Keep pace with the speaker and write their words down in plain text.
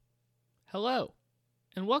Hello,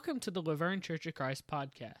 and welcome to the Laverne Church of Christ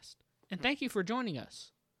podcast, and thank you for joining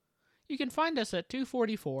us. You can find us at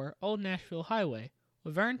 244 Old Nashville Highway,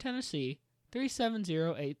 Laverne, Tennessee,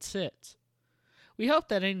 37086. We hope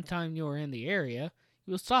that anytime you are in the area,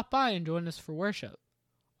 you will stop by and join us for worship.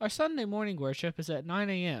 Our Sunday morning worship is at 9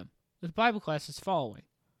 a.m., with Bible classes following.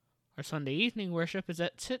 Our Sunday evening worship is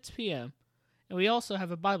at 6 p.m., and we also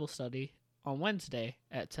have a Bible study on Wednesday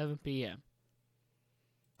at 7 p.m.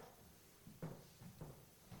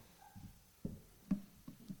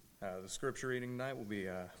 The scripture reading tonight will be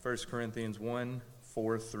 1 Corinthians 1,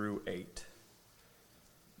 4 through 8.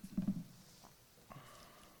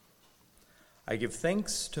 I give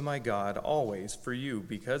thanks to my God always for you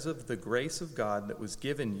because of the grace of God that was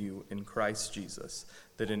given you in Christ Jesus,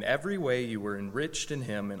 that in every way you were enriched in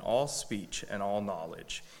him in all speech and all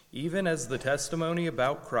knowledge, even as the testimony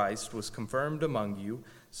about Christ was confirmed among you,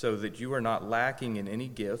 so that you are not lacking in any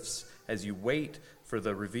gifts as you wait for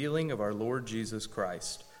the revealing of our Lord Jesus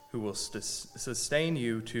Christ, who will sustain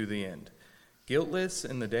you to the end, guiltless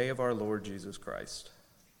in the day of our Lord Jesus Christ.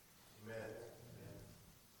 Amen.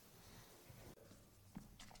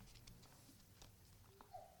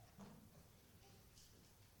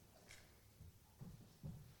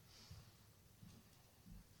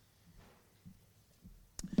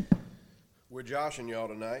 We're joshing y'all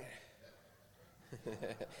tonight.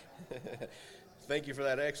 Thank you for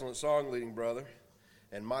that excellent song leading, brother.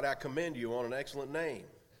 And might I commend you on an excellent name.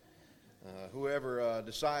 Whoever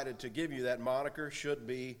decided to give you that moniker should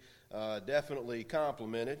be definitely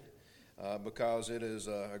complimented because it is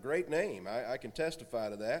a great name. I can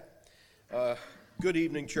testify to that. Good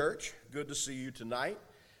evening, church. Good to see you tonight.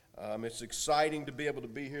 It's exciting to be able to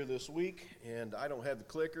be here this week, and I don't have the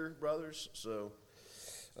clicker, brothers, so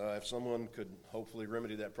if someone could hopefully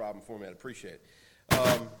remedy that problem for me, I'd appreciate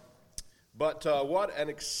it. But what an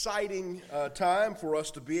exciting time for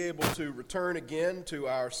us to be able to return again to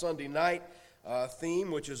our Sunday night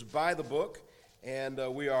theme, which is by the book. And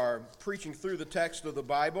we are preaching through the text of the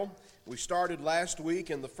Bible. We started last week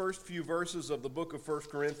in the first few verses of the book of 1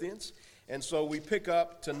 Corinthians. And so we pick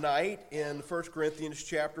up tonight in 1 Corinthians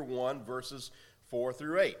chapter 1, verses 4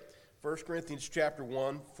 through 8. 1 Corinthians chapter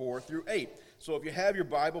 1, 4 through 8. So if you have your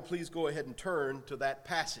Bible, please go ahead and turn to that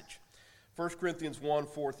passage. 1 Corinthians 1,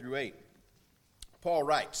 4 through 8. Paul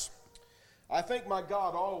writes, I thank my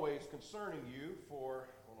God always concerning you for,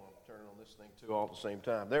 hold on, I'm turning on this thing too all at the same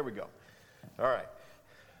time. There we go. All right.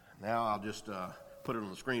 Now I'll just put it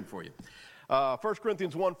on the screen for you. 1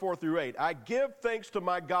 Corinthians 1, 4 through 8. I give thanks to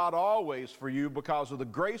my God always for you because of the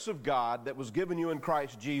grace of God that was given you in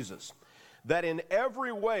Christ Jesus, that in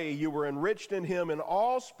every way you were enriched in him in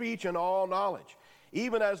all speech and all knowledge,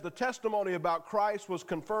 even as the testimony about Christ was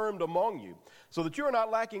confirmed among you, so that you are not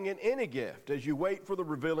lacking in any gift as you wait for the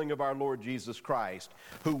revealing of our Lord Jesus Christ,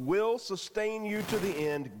 who will sustain you to the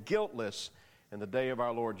end, guiltless in the day of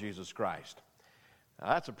our Lord Jesus Christ.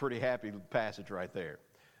 Now, that's a pretty happy passage right there.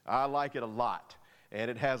 I like it a lot, and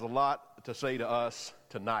it has a lot to say to us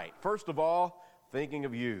tonight. First of all, thinking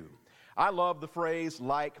of you. I love the phrase,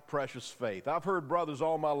 like precious faith. I've heard brothers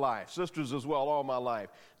all my life, sisters as well all my life,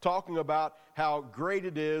 talking about how great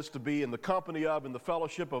it is to be in the company of and the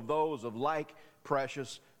fellowship of those of like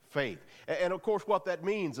precious faith. And of course what that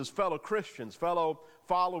means is fellow Christians, fellow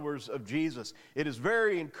followers of Jesus. It is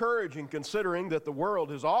very encouraging considering that the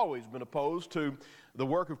world has always been opposed to the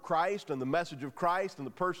work of Christ and the message of Christ and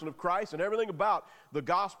the person of Christ, and everything about the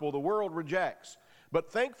gospel the world rejects. But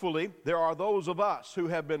thankfully, there are those of us who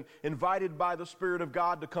have been invited by the Spirit of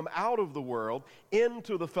God to come out of the world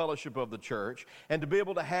into the fellowship of the church and to be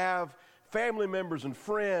able to have family members and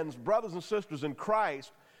friends, brothers and sisters in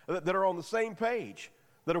Christ that are on the same page,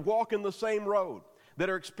 that are walking the same road, that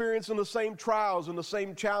are experiencing the same trials and the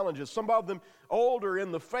same challenges. Some of them older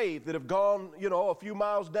in the faith that have gone, a few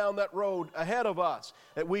miles down that road ahead of us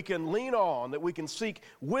that we can lean on, that we can seek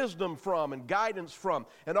wisdom from and guidance from.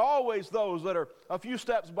 And always those that are a few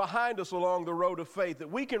steps behind us along the road of faith that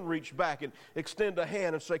we can reach back and extend a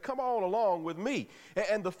hand and say, come on along with me.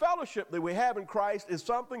 And the fellowship that we have in Christ is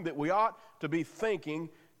something that we ought to be thanking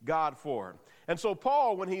God for. And so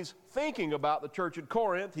Paul, when he's thinking about the church at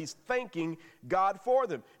Corinth, he's thanking God for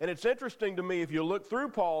them. And it's interesting to me, if you look through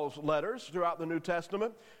Paul's letters throughout the New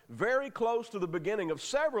Testament, very close to the beginning of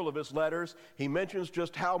several of his letters, he mentions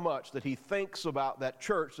just how much that he thinks about that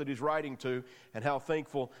church that he's writing to and how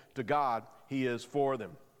thankful to God he is for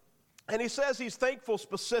them. And he says he's thankful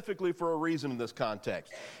specifically for a reason in this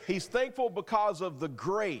context. He's thankful because of the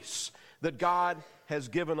grace that God has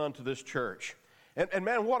given unto this church. And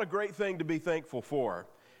man, what a great thing to be thankful for.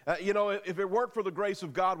 If it weren't for the grace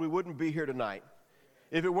of God, we wouldn't be here tonight.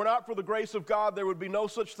 If it were not for the grace of God, there would be no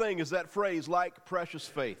such thing as that phrase, like precious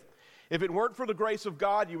faith. If it weren't for the grace of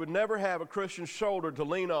God, you would never have a Christian shoulder to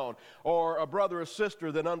lean on or a brother or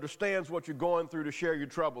sister that understands what you're going through to share your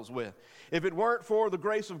troubles with. If it weren't for the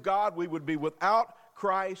grace of God, we would be without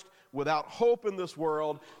Christ, without hope in this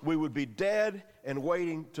world. We would be dead and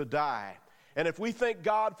waiting to die. And if we thank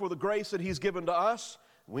God for the grace that He's given to us,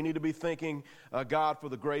 we need to be thanking God for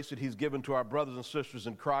the grace that He's given to our brothers and sisters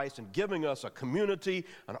in Christ and giving us a community,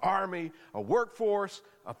 an army, a workforce,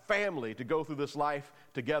 a family to go through this life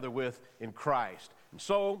together with in Christ. And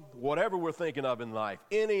so, whatever we're thinking of in life,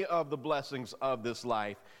 any of the blessings of this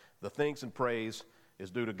life, the thanks and praise is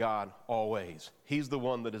due to God always. He's the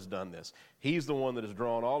one that has done this. He's the one that has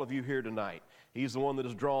drawn all of you here tonight. He's the one that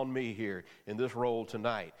has drawn me here in this role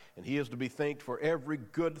tonight. And He is to be thanked for every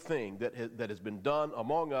good thing that has been done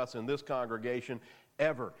among us in this congregation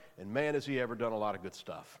ever. And man, has He ever done a lot of good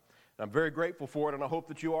stuff. And I'm very grateful for it, and I hope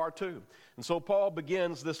that you are too. And so Paul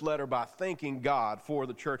begins this letter by thanking God for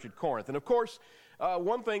the church at Corinth. And of course,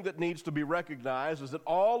 one thing that needs to be recognized is that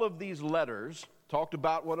all of these letters, talked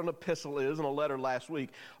about what an epistle is in a letter last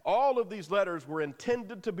week, all of these letters were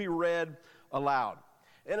intended to be read aloud.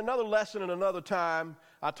 In another lesson, in another time,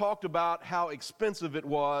 I talked about how expensive it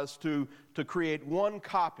was to create one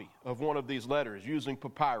copy of one of these letters using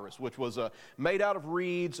papyrus, which was made out of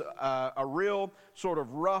reeds, a real sort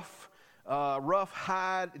of rough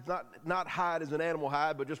hide. It's not hide as an animal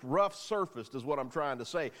hide, but just rough surfaced is what I'm trying to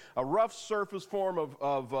say. A rough surface form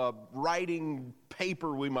of writing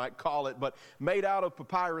paper, we might call it, but made out of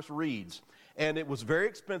papyrus reeds. And it was very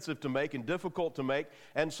expensive to make and difficult to make.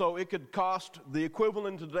 And so it could cost the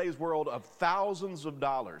equivalent in today's world of thousands of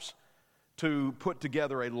dollars to put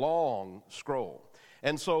together a long scroll.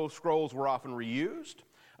 And so scrolls were often reused.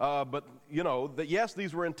 But, you know, yes,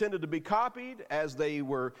 these were intended to be copied as they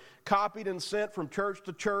were copied and sent from church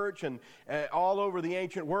to church and all over the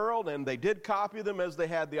ancient world. And they did copy them as they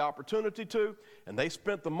had the opportunity to. And they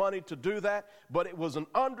spent the money to do that. But it was an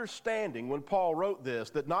understanding when Paul wrote this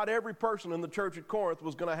that not every person in the church at Corinth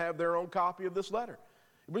was going to have their own copy of this letter.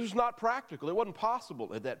 It was just not practical. It wasn't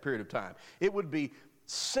possible at that period of time. It would be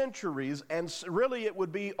centuries, and really it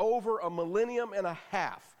would be over a millennium and a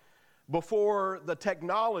half before the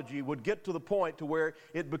technology would get to the point to where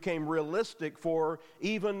it became realistic for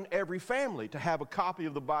even every family to have a copy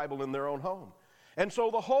of the Bible in their own home. And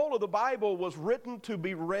so the whole of the Bible was written to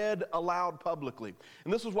be read aloud publicly.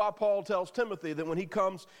 And this is why Paul tells Timothy that when he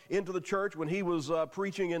comes into the church, when he was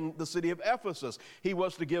preaching in the city of Ephesus, he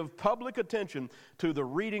was to give public attention to the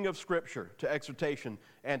reading of Scripture, to exhortation,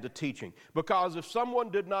 and to teaching. Because if someone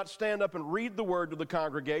did not stand up and read the word to the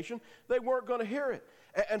congregation, they weren't going to hear it.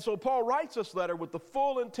 And so Paul writes this letter with the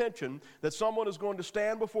full intention that someone is going to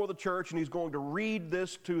stand before the church and he's going to read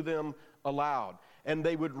this to them aloud. And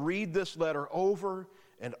they would read this letter over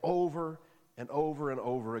and over and over and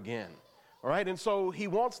over again. All right, and so he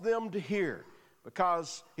wants them to hear,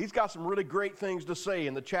 because he's got some really great things to say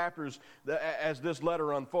in the chapters as this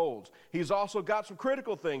letter unfolds. He's also got some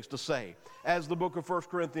critical things to say as the book of 1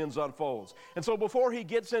 Corinthians unfolds. And so before he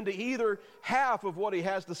gets into either half of what he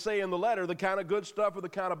has to say in the letter, the kind of good stuff or the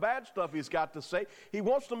kind of bad stuff he's got to say, he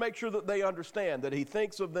wants to make sure that they understand that he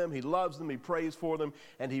thinks of them, he loves them, he prays for them,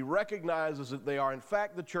 and he recognizes that they are in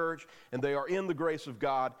fact the church and they are in the grace of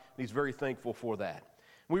God, and he's very thankful for that.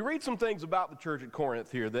 We read some things about the church at Corinth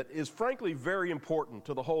here that is frankly very important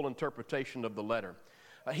to the whole interpretation of the letter.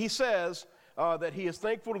 He says that he is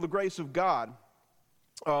thankful to the grace of God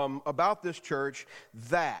about this church,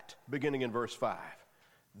 that, beginning in verse 5,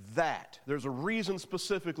 that. There's a reason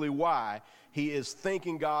specifically why he is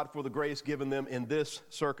thanking God for the grace given them in this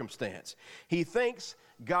circumstance. He thanks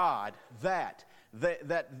God that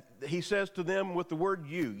he says to them with the word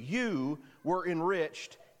you were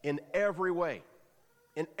enriched in every way.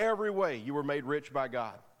 In every way you were made rich by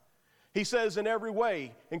God. He says in every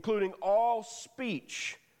way, including all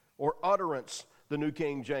speech or utterance, the New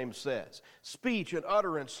King James says. Speech and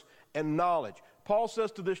utterance and knowledge. Paul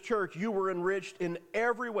says to this church, you were enriched in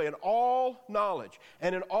every way, in all knowledge,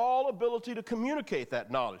 and in all ability to communicate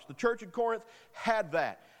that knowledge. The church at Corinth had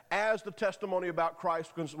that, as the testimony about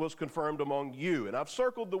Christ was confirmed among you. And I've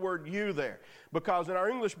circled the word you there, because in our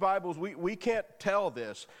English Bibles, we can't tell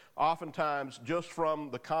this oftentimes just from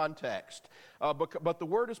the context. But the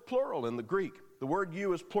word is plural in the Greek. The word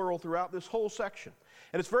you is plural throughout this whole section.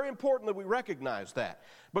 And it's very important that we recognize that,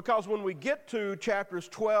 because when we get to chapters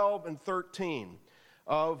 12 and 13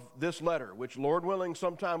 of this letter, which Lord willing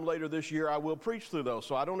sometime later this year I will preach through those,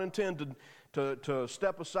 so I don't intend to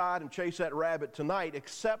step aside and chase that rabbit tonight,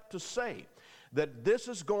 except to say that this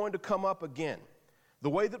is going to come up again. The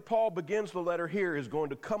way that Paul begins the letter here is going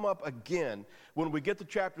to come up again when we get to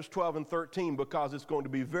chapters 12 and 13, because it's going to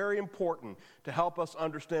be very important to help us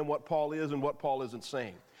understand what Paul is and what Paul isn't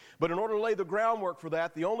saying. But in order to lay the groundwork for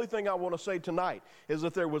that, the only thing I want to say tonight is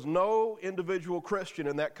that there was no individual Christian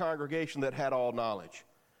in that congregation that had all knowledge.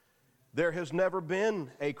 There has never been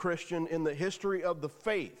a Christian in the history of the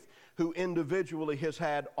faith who individually has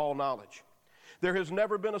had all knowledge. There has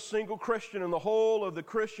never been a single Christian in the whole of the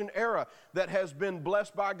Christian era that has been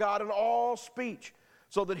blessed by God in all speech,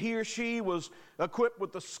 so that he or she was equipped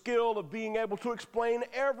with the skill of being able to explain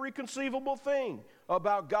every conceivable thing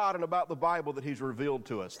about God and about the Bible that he's revealed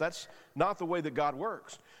to us. That's not the way that God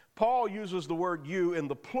works. Paul uses the word you in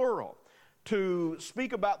the plural to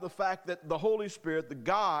speak about the fact that the Holy Spirit, the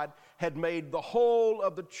God, had made the whole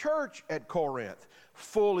of the church at Corinth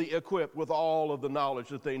fully equipped with all of the knowledge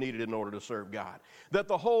that they needed in order to serve God. That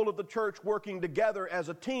the whole of the church working together as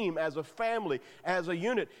a team, as a family, as a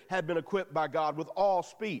unit, had been equipped by God with all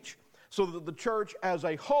speech. So that the church as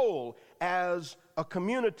a whole, as a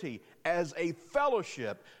community, as a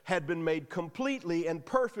fellowship, had been made completely and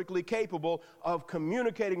perfectly capable of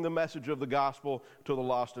communicating the message of the gospel to the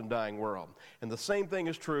lost and dying world. And the same thing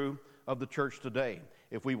is true of the church today,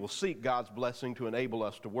 if we will seek God's blessing to enable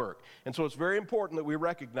us to work. And so it's very important that we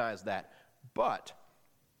recognize that. But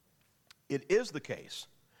it is the case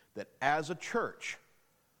that as a church,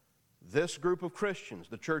 this group of Christians,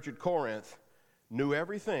 the church at Corinth, knew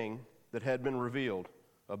everything that had been revealed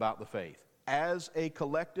about the faith. As a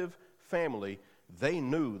collective family, they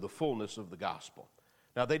knew the fullness of the gospel.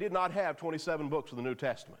 Now, they did not have 27 books of the New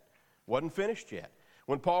Testament. Wasn't finished yet.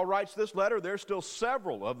 When Paul writes this letter, there's still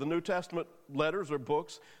several of the New Testament letters or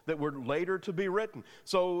books that were later to be written.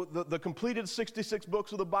 So the completed 66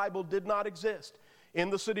 books of the Bible did not exist. In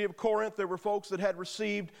the city of Corinth, there were folks that had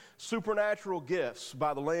received supernatural gifts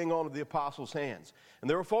by the laying on of the apostles' hands. And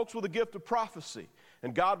there were folks with a gift of prophecy.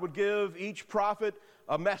 And God would give each prophet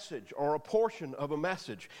a message or a portion of a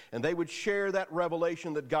message, and they would share that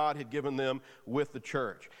revelation that God had given them with the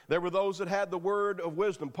church. There were those that had the word of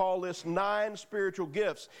wisdom. Paul lists 9 spiritual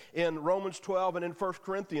gifts in Romans 12 and in 1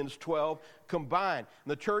 Corinthians 12 combined.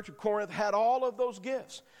 And the church of Corinth had all of those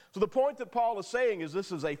gifts. So the point that Paul is saying is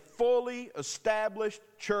this is a fully established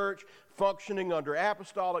church functioning under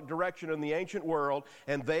apostolic direction in the ancient world,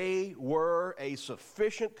 and they were a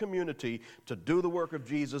sufficient community to do the work of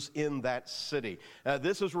Jesus in that city.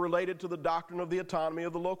 This is related to the doctrine of the autonomy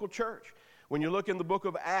of the local church. When you look in the book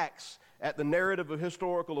of Acts at the narrative of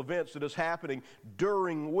historical events that is happening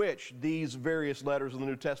during which these various letters of the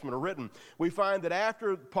New Testament are written, we find that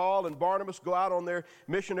after Paul and Barnabas go out on their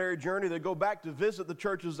missionary journey, they go back to visit the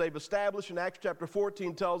churches they've established. And Acts chapter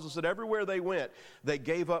 14 tells us that everywhere they went, they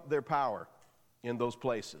gave up their power in those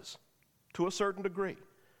places to a certain degree.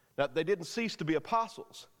 Now, they didn't cease to be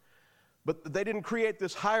apostles, but they didn't create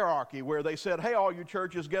this hierarchy where they said, hey, all you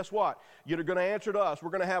churches, guess what? You're going to answer to us.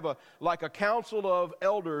 We're going to have a council of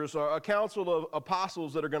elders or a council of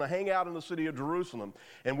apostles that are going to hang out in the city of Jerusalem.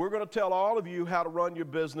 And we're going to tell all of you how to run your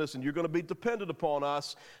business, and you're going to be dependent upon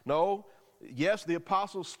us. No. Yes, the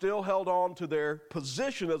apostles still held on to their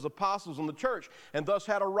position as apostles in the church, and thus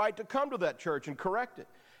had a right to come to that church and correct it.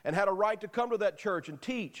 And had a right to come to that church and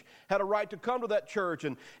teach, had a right to come to that church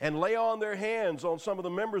and lay on their hands on some of the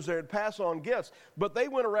members there and pass on gifts. But they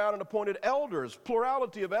went around and appointed elders,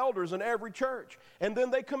 plurality of elders in every church, and then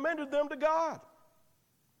they commended them to God.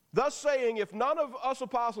 Thus saying, if none of us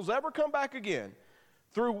apostles ever come back again,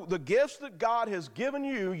 through the gifts that God has given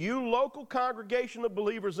you, you local congregation of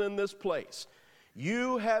believers in this place,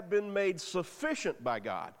 you have been made sufficient by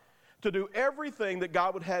God to do everything that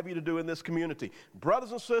God would have you to do in this community.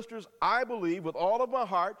 Brothers and sisters, I believe with all of my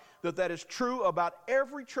heart that that is true about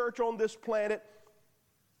every church on this planet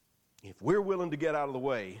if we're willing to get out of the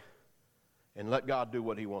way and let God do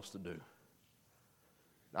what he wants to do.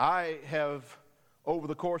 I have, over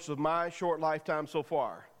the course of my short lifetime so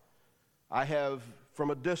far, I have from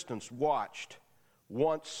a distance watched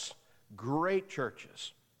once great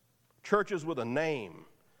churches, churches with a name.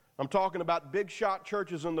 I'm talking about big shot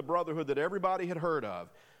churches in the brotherhood that everybody had heard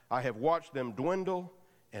of. I have watched them dwindle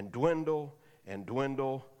and dwindle and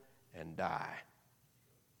dwindle and die.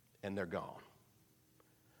 And they're gone.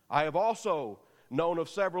 I have also known of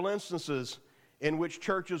several instances in which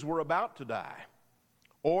churches were about to die.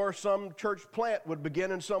 Or some church plant would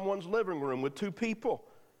begin in someone's living room with 2 people.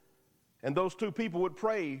 And those 2 people would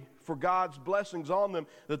pray for God's blessings on them,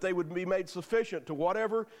 that they would be made sufficient to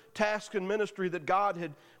whatever task and ministry that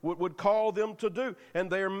God would call them to do.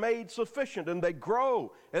 And they are made sufficient, and they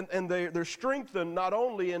grow, and they're strengthened not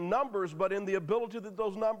only in numbers, but in the ability that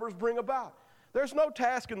those numbers bring about. There's no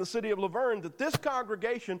task in the city of Laverne that this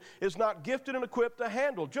congregation is not gifted and equipped to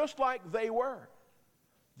handle, just like they were.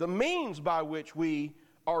 The means by which we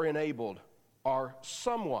are enabled are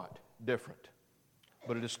somewhat different,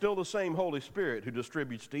 but it is still the same Holy Spirit who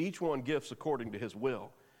distributes to each one gifts according to his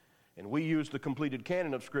will. And we use the completed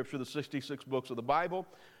canon of Scripture, the 66 books of the Bible,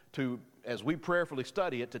 to, as we prayerfully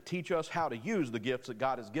study it, to teach us how to use the gifts that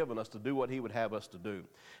God has given us to do what he would have us to do.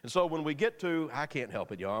 And so when we get to, I can't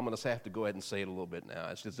help it, y'all. I'm going to have to go ahead and say it a little bit now.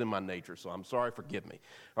 It's just in my nature, so I'm sorry, forgive me.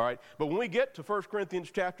 All right? But when we get to 1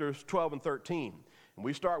 Corinthians chapters 12 and 13, and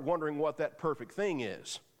we start wondering what that perfect thing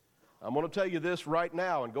is, I'm going to tell you this right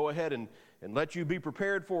now and go ahead and let you be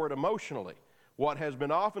prepared for it emotionally. What has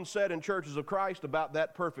been often said in churches of Christ about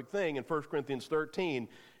that perfect thing in 1 Corinthians 13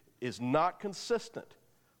 is not consistent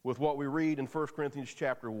with what we read in 1 Corinthians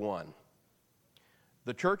chapter 1.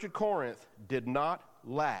 The church at Corinth did not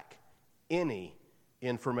lack any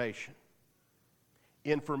information.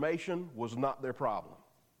 Information was not their problem.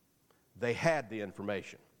 They had the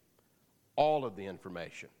information, all of the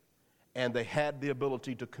information, and they had the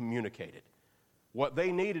ability to communicate it. What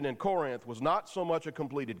they needed in Corinth was not so much a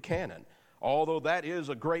completed canon, although that is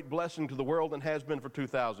a great blessing to the world and has been for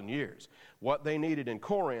 2,000 years. What they needed in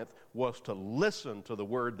Corinth was to listen to the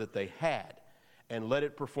word that they had and let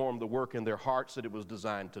it perform the work in their hearts that it was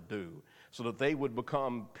designed to do, so that they would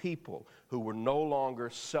become people who were no longer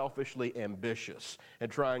selfishly ambitious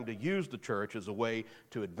and trying to use the church as a way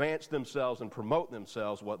to advance themselves and promote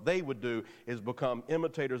themselves. What they would do is become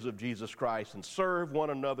imitators of Jesus Christ and serve one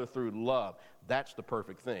another through love. That's the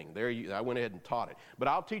perfect thing. I went ahead and taught it. But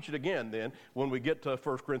I'll teach it again then when we get to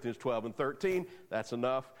 1 Corinthians 12 and 13. That's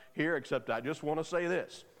enough here, except I just want to say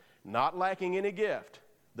this. Not lacking any gift,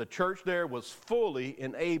 the church there was fully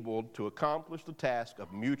enabled to accomplish the task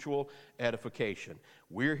of mutual edification.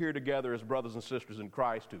 We're here together as brothers and sisters in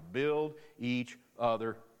Christ to build each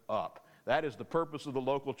other up. That is the purpose of the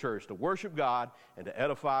local church, to worship God and to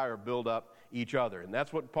edify or build up each other. And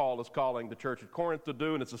that's what Paul is calling the church at Corinth to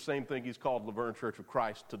do, and it's the same thing he's called Laverne Church of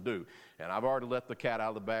Christ to do. And I've already let the cat out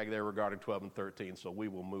of the bag there regarding 12 and 13, so we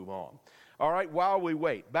will move on. All right, while we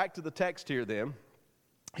wait, back to the text here then.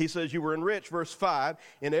 He says, you were enriched, verse 5,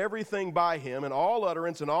 in everything by him, in all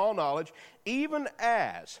utterance and all knowledge, even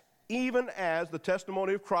as the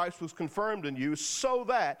testimony of Christ was confirmed in you, so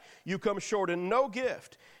that you come short in no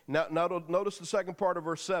gift. Now notice the second part of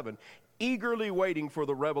verse 7, eagerly waiting for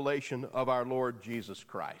the revelation of our Lord Jesus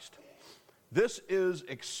Christ. This is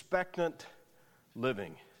expectant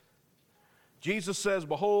living. Jesus says,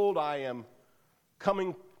 behold, I am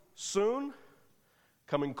coming soon,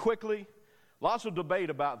 coming quickly. Lots of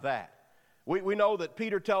debate about that. We know that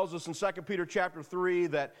Peter tells us in 2 Peter chapter 3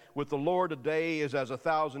 that with the Lord a day is as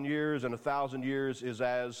 1,000 years and 1,000 years is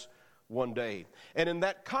as one day. And in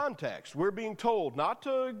that context, we're being told not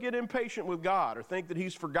to get impatient with God or think that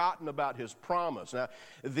he's forgotten about his promise. Now,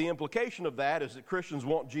 the implication of that is that Christians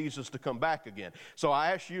want Jesus to come back again. So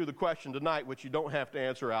I ask you the question tonight, which you don't have to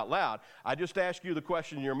answer out loud. I just ask you the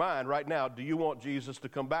question in your mind right now, do you want Jesus to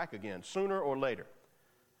come back again, sooner or later?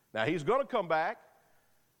 Now, he's going to come back.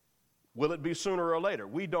 Will it be sooner or later?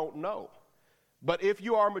 We don't know. But if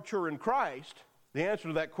you are mature in Christ, the answer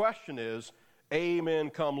to that question is, amen,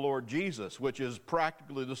 come Lord Jesus, which is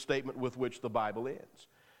practically the statement with which the Bible ends.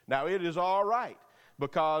 Now, it is all right,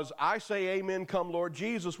 because I say amen, come Lord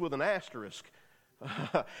Jesus with an asterisk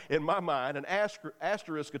in my mind, an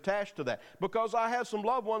asterisk attached to that, because I have some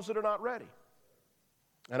loved ones that are not ready,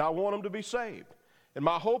 and I want them to be saved. And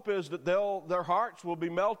my hope is that their hearts will be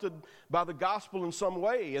melted by the gospel in some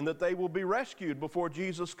way, and that they will be rescued before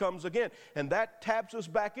Jesus comes again. And that taps us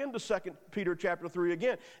back into 2 Peter chapter 3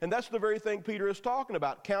 again. And that's the very thing Peter is talking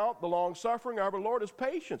about. Count the long suffering of our Lord as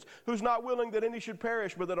patience, who's not willing that any should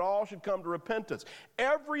perish, but that all should come to repentance.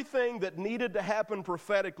 Everything that needed to happen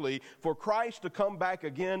prophetically for Christ to come back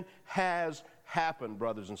again has happened,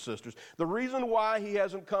 brothers and sisters. The reason why he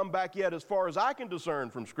hasn't come back yet, as far as I can discern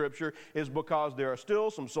from Scripture, is because there are still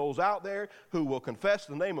some souls out there who will confess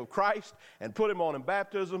the name of Christ and put him on in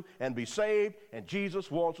baptism and be saved, and Jesus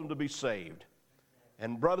wants them to be saved.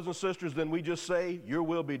 And brothers and sisters, then we just say, your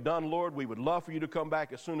will be done, Lord. We would love for you to come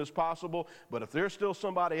back as soon as possible. But if there's still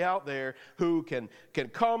somebody out there who can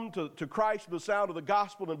come to Christ with the sound of the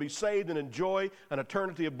gospel and be saved and enjoy an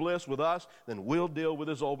eternity of bliss with us, then we'll deal with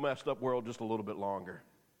this old messed up world just a little bit longer.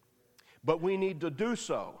 But we need to do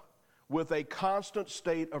so with a constant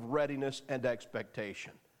state of readiness and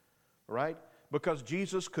expectation, right? Because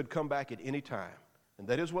Jesus could come back at any time. And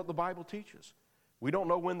that is what the Bible teaches. We don't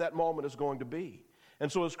know when that moment is going to be.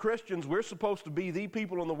 And so as Christians, we're supposed to be the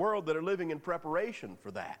people in the world that are living in preparation for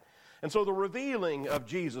that. And so the revealing of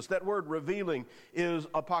Jesus, that word revealing is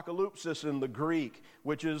apocalypsis in the Greek,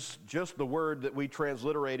 which is just the word that we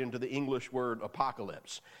transliterate into the English word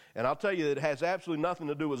apocalypse. And I'll tell you that it has absolutely nothing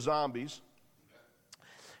to do with zombies.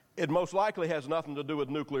 It most likely has nothing to do with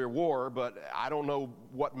nuclear war, but I don't know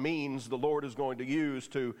what means the Lord is going to use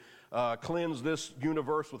to cleanse this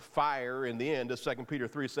universe with fire in the end, as 2 Peter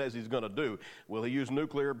 3 says he's going to do. Will he use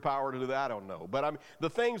nuclear power to do that? I don't know. But I mean, the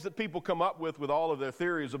things that people come up with all of their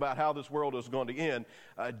theories about how this world is going to end,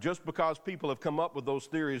 just because people have come up with those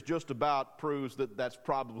theories just about proves that that's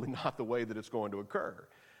probably not the way that it's going to occur.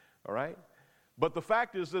 All right? But the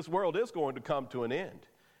fact is this world is going to come to an end.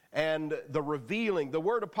 And the revealing, the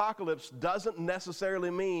word apocalypse doesn't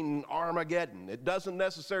necessarily mean Armageddon. It doesn't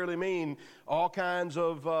necessarily mean all kinds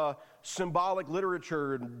of symbolic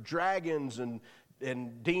literature and dragons and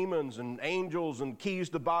demons and angels and keys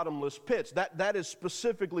to bottomless pits. That is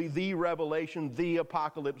specifically the revelation, the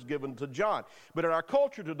apocalypse given to John. But in our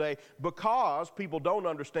culture today, because people don't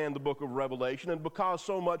understand the book of Revelation and because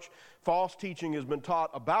so much false teaching has been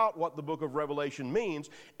taught about what the book of Revelation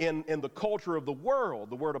means, in the culture of the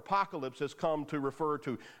world, the word apocalypse has come to refer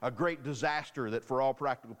to a great disaster that for all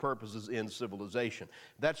practical purposes ends civilization.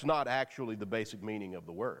 That's not actually the basic meaning of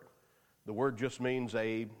the word. The word just means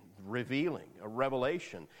a revealing, a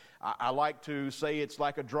revelation. I like to say it's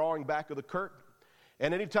like a drawing back of the curtain.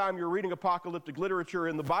 And anytime you're reading apocalyptic literature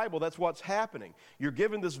in the Bible, that's what's happening. You're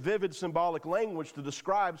given this vivid symbolic language to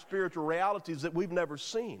describe spiritual realities that we've never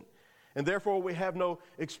seen. And therefore, we have no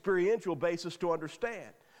experiential basis to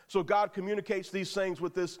understand. So God communicates these things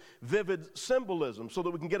with this vivid symbolism so that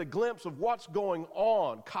we can get a glimpse of what's going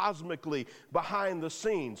on cosmically behind the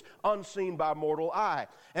scenes, unseen by mortal eye.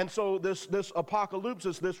 And so this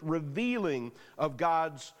apocalypse, this revealing of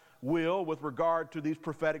God's will with regard to these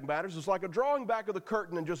prophetic matters, is like a drawing back of the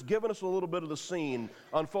curtain and just giving us a little bit of the scene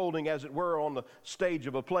unfolding, as it were, on the stage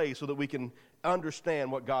of a play so that we can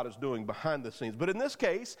understand what God is doing behind the scenes. But in this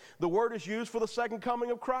case, the word is used for the second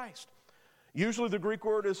coming of Christ. Usually the Greek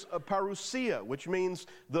word is parousia, which means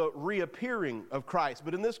the reappearing of Christ.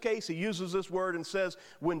 But in this case, he uses this word and says,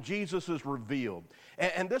 when Jesus is revealed.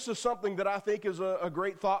 And this is something that I think is a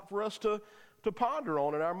great thought for us to ponder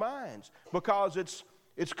on in our minds, because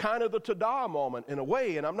it's kind of the ta-da moment in a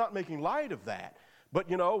way, and I'm not making light of that. But,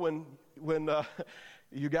 you know, when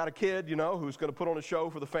you got a kid, you know, who's going to put on a show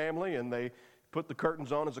for the family, and they put the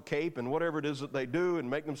curtains on as a cape and whatever it is that they do and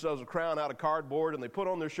make themselves a crown out of cardboard, and they put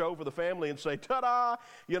on their show for the family and say, ta-da,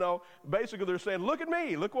 you know, basically they're saying, look at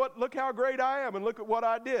me, look how great I am, and look at what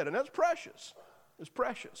I did. And that's precious. It's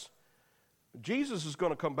precious. Jesus is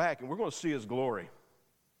going to come back and we're going to see his glory.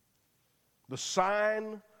 The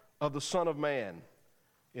sign of the Son of Man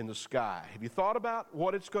in the sky. Have you thought about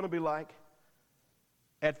what it's going to be like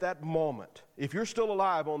at that moment? If you're still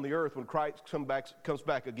alive on the earth when Christ comes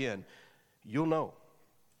back again, you'll know.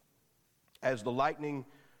 As the lightning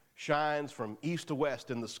shines from east to west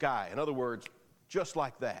in the sky, in other words, just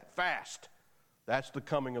like that, fast, that's the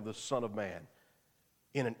coming of the Son of Man.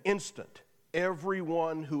 In an instant,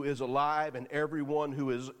 everyone who is alive and everyone who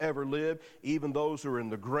has ever lived, even those who are in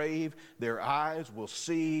the grave, their eyes will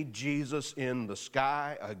see Jesus in the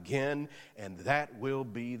sky again, and that will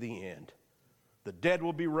be the end. The dead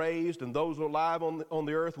will be raised, and those who are alive on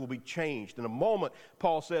the earth will be changed. In a moment,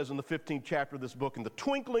 Paul says in the 15th chapter of this book, in the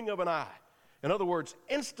twinkling of an eye, in other words,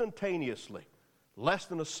 instantaneously, less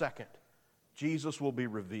than a second, Jesus will be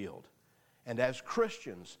revealed. And as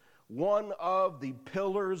Christians, one of the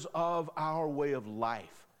pillars of our way of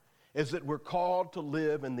life is that we're called to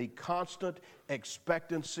live in the constant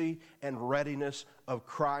expectancy and readiness of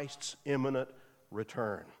Christ's imminent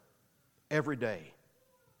return. Every day.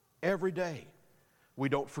 Every day. We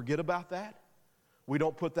don't forget about that. We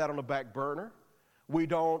don't put that on the back burner. We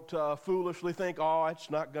don't foolishly think, oh, it's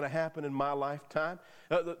not going to happen in my lifetime.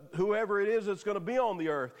 Whoever it is that's going to be on the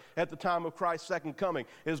earth at the time of Christ's second coming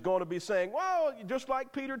is going to be saying, well, just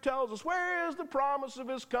like Peter tells us, where is the promise of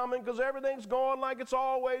his coming? Because everything's going like it's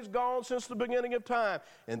always gone since the beginning of time.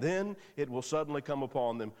 And then it will suddenly come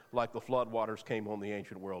upon them like the flood waters came on the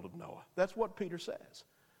ancient world of Noah. That's what Peter says.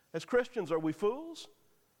 As Christians, are we fools?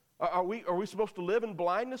 Are we supposed to live in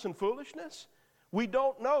blindness and foolishness? We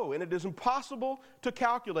don't know, and it is impossible to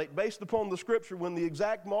calculate based upon the Scripture when the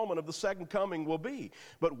exact moment of the second coming will be.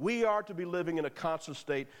 But we are to be living in a constant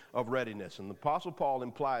state of readiness, and the Apostle Paul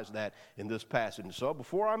implies that in this passage. And so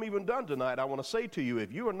before I'm even done tonight, I want to say to you,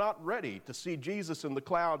 if you are not ready to see Jesus in the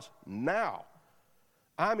clouds now,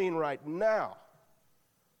 I mean right now,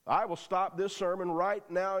 I will stop this sermon right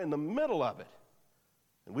now in the middle of it,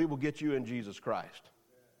 and we will get you in Jesus Christ.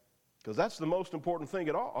 Because that's the most important thing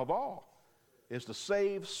of all. is to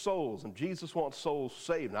save souls, and Jesus wants souls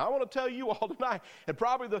saved. Now, I want to tell you all tonight, and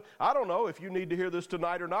probably I don't know if you need to hear this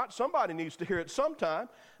tonight or not. Somebody needs to hear it sometime,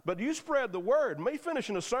 but you spread the word. Me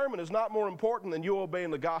finishing a sermon is not more important than you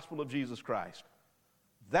obeying the gospel of Jesus Christ.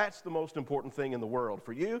 That's the most important thing in the world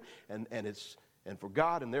for you, and for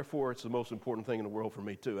God, and therefore it's the most important thing in the world for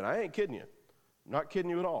me too. And I ain't kidding you. I'm not kidding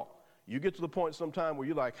you at all. You get to the point sometime where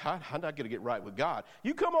you're like, I'm not going to get right with God.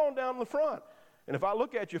 You come on down to the front. And if I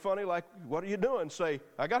look at you funny, like, what are you doing? Say,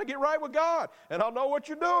 I got to get right with God, and I'll know what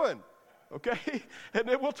you're doing, okay? And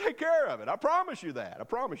then we'll take care of it. I promise you that. I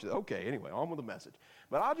promise you that. Okay, anyway, on with the message.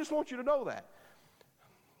 But I just want you to know that.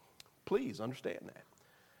 Please understand that.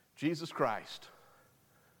 Jesus Christ,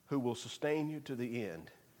 who will sustain you to the end,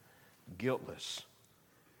 guiltless,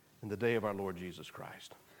 in the day of our Lord Jesus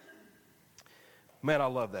Christ. Man, I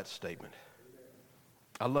love that statement.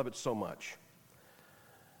 I love it so much.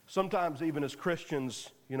 Sometimes even as Christians,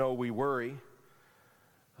 we worry.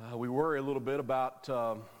 We worry a little bit about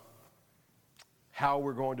how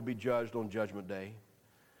we're going to be judged on Judgment Day.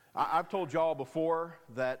 I've told y'all before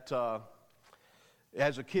that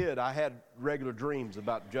as a kid I had regular dreams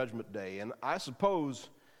about Judgment Day, and I suppose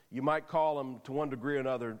you might call them to one degree or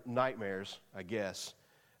another nightmares, I guess.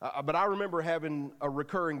 But I remember having a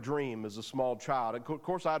recurring dream as a small child. And of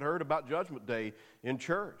course, I'd heard about Judgment Day in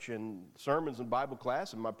church and sermons and Bible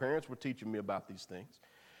class, and my parents were teaching me about these things.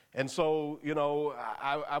 And so,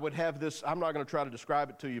 I would have this. I'm not going to try to describe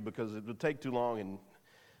it to you because it would take too long.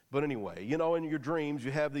 But anyway, in your dreams, you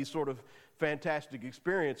have these sort of fantastic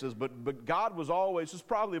experiences. But God was always, it's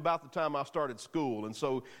probably about the time I started school. And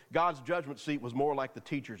so God's judgment seat was more like the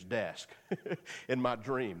teacher's desk in my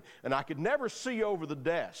dream. And I could never see over the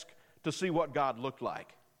desk to see what God looked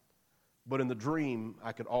like. But in the dream,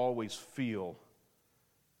 I could always feel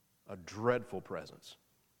a dreadful presence,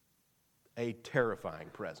 a terrifying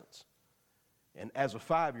presence. And as a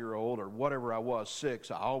 5-year-old or whatever I was, 6,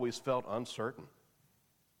 I always felt uncertain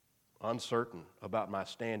about my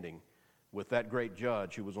standing with that great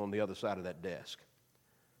judge who was on the other side of that desk.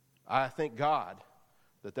 I thank God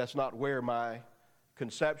that that's not where my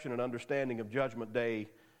conception and understanding of Judgment Day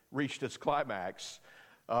reached its climax,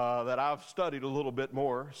 that I've studied a little bit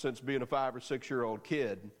more since being a 5 or 6-year-old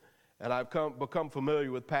kid, and I've become familiar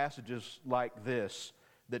with passages like this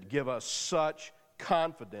that give us such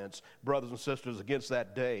confidence, brothers and sisters, against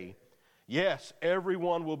that day. Yes,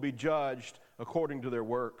 everyone will be judged according to their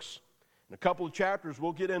works. In a couple of chapters,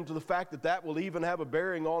 we'll get into the fact that will even have a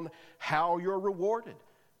bearing on how you're rewarded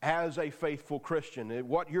as a faithful Christian, and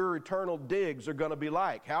what your eternal digs are going to be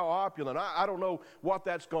like, how opulent. I don't know what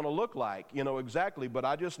that's going to look like, exactly, but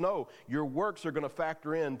I just know your works are going to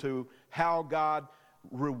factor into how God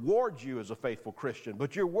rewards you as a faithful Christian.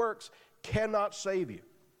 But your works cannot save you.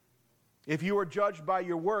 If you are judged by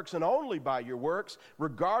your works and only by your works,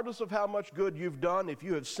 regardless of how much good you've done, if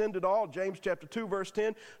you have sinned at all, James chapter 2, verse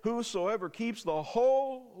 10, whosoever keeps the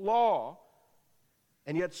whole law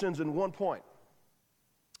and yet sins in one point,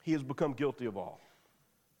 he has become guilty of all.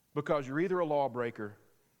 Because you're either a lawbreaker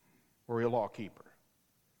or a lawkeeper.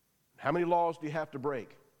 How many laws do you have to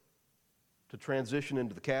break to transition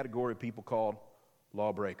into the category of people called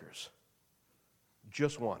lawbreakers?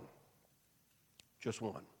 Just one. Just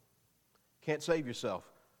one. Can't save yourself,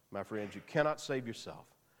 my friends. You cannot save yourself.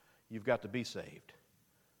 You've got to be saved.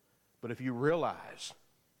 But if you realize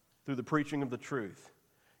through the preaching of the truth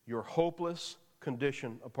your hopeless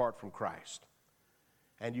condition apart from Christ,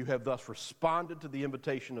 and you have thus responded to the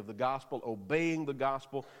invitation of the gospel, obeying the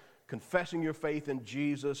gospel, confessing your faith in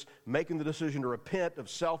Jesus, making the decision to repent of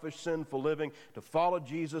selfish, sinful living, to follow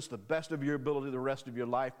Jesus the best of your ability the rest of your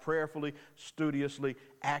life, prayerfully, studiously,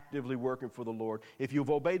 actively working for the Lord. If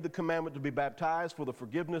you've obeyed the commandment to be baptized for the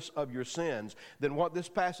forgiveness of your sins, then what this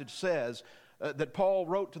passage says that Paul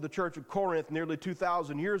wrote to the church of Corinth nearly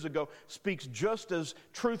 2,000 years ago speaks just as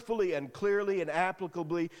truthfully and clearly and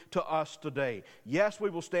applicably to us today. Yes,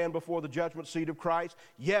 we will stand before the judgment seat of Christ.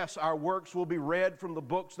 Yes, our works will be read from the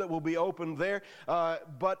books that will be opened there.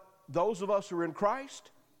 But those of us who are in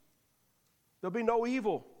Christ, there'll be no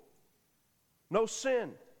evil, no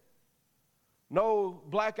sin, no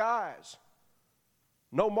black eyes,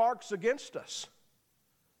 no marks against us.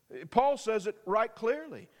 Paul says it right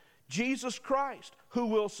clearly. Jesus Christ, who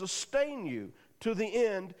will sustain you to the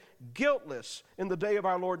end, guiltless in the day of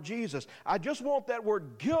our Lord Jesus. I just want that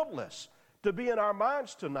word guiltless to be in our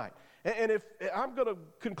minds tonight. And if I'm going to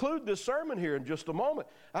conclude this sermon here in just a moment,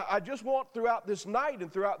 I just want throughout this night and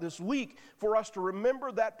throughout this week for us to remember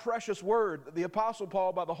that precious word that the Apostle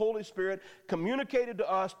Paul, by the Holy Spirit, communicated to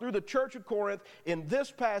us through the church of Corinth in this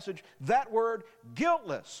passage, that word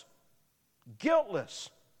guiltless. Guiltless.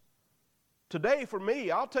 Today for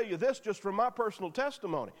me, I'll tell you this just from my personal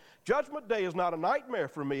testimony. Judgment Day is not a nightmare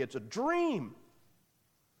for me. It's a dream.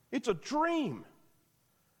 It's a dream.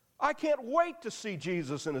 I can't wait to see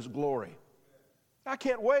Jesus in his glory. I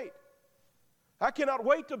can't wait. I cannot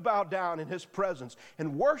wait to bow down in his presence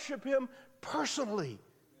and worship him personally.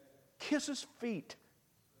 Kiss his feet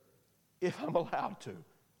if I'm allowed to.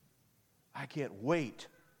 I can't wait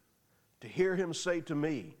to hear him say to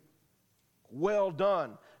me, "Well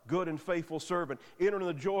done, good and faithful servant. Enter into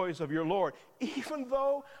the joys of your Lord," even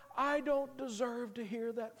though I don't deserve to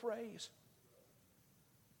hear that phrase.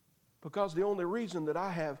 Because the only reason that I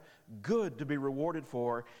have good to be rewarded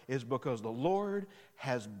for is because the Lord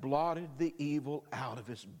has blotted the evil out of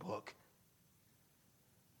his book.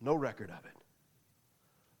 No record of it.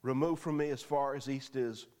 Removed from me as far as east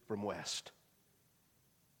is from west.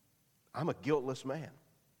 I'm a guiltless man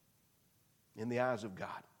in the eyes of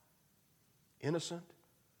God. Innocent,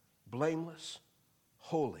 blameless,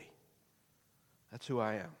 holy. That's who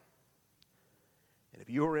I am. And if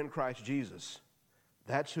you are in Christ Jesus,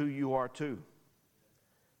 that's who you are too.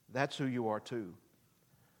 That's who you are too.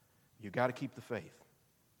 You got to keep the faith.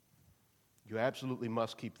 You absolutely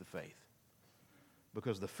must keep the faith.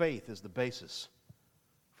 Because the faith is the basis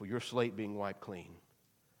for your slate being wiped clean.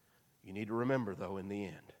 You need to remember, though, in the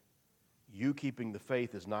end, you keeping the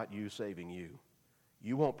faith is not you saving you.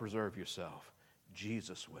 You won't preserve yourself.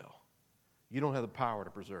 Jesus will. You don't have the power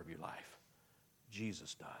to preserve your life.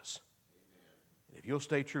 Jesus does. And if you'll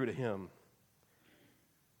stay true to him,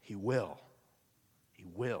 he will. He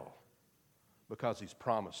will. Because he's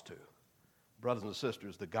promised to. Brothers and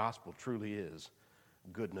sisters, the gospel truly is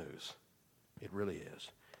good news. It really is.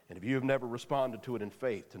 And if you have never responded to it in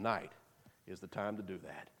faith, tonight is the time to do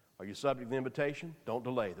that. Are you subject to the invitation? Don't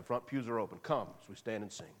delay. The front pews are open. Come as we stand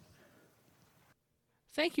and sing.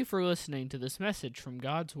 Thank you for listening to this message from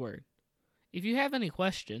God's Word. If you have any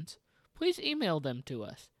questions, please email them to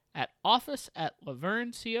us at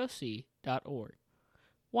office@lavergnecoc.org.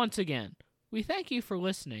 Once again, we thank you for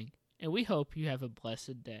listening, and we hope you have a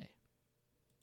blessed day.